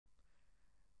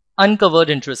uncovered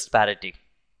interest parity.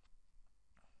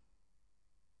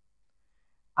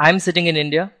 I'm sitting in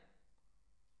India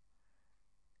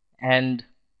and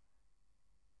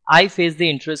I face the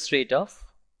interest rate of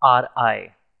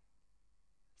RI,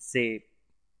 say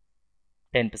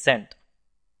 10%.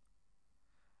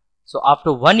 So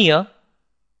after 1 year,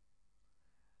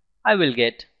 I will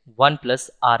get 1 plus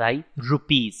RI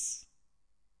rupees.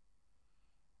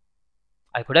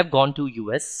 I could have gone to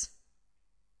US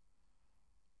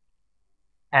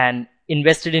and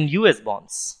invested in US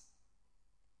bonds,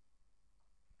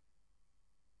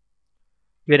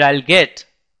 where I'll get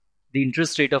the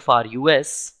interest rate of our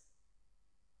US,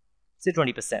 say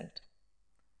 20%.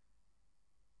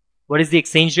 What is the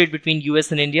exchange rate between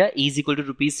US and India? E is equal to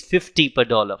rupees 50 per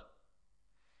dollar.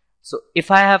 So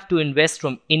if I have to invest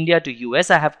from India to US,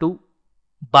 I have to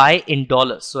buy in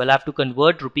dollars. So I'll have to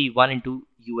convert rupee 1 into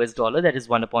US dollar, that is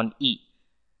 1 upon E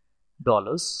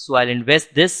dollars. So I'll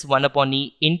invest this 1 upon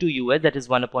E into US, that is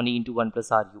 1 upon E into 1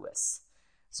 plus R US.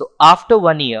 So after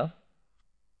 1 year,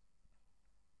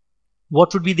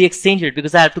 what would be the exchange rate?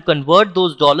 Because I have to convert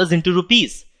those dollars into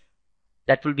rupees.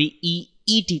 That will be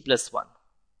ET plus 1.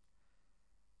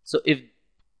 So if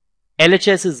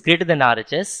LHS is greater than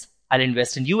RHS, I'll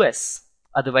invest in US,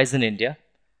 otherwise in India.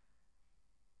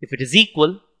 If it is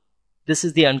equal, this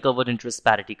is the uncovered interest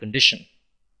parity condition.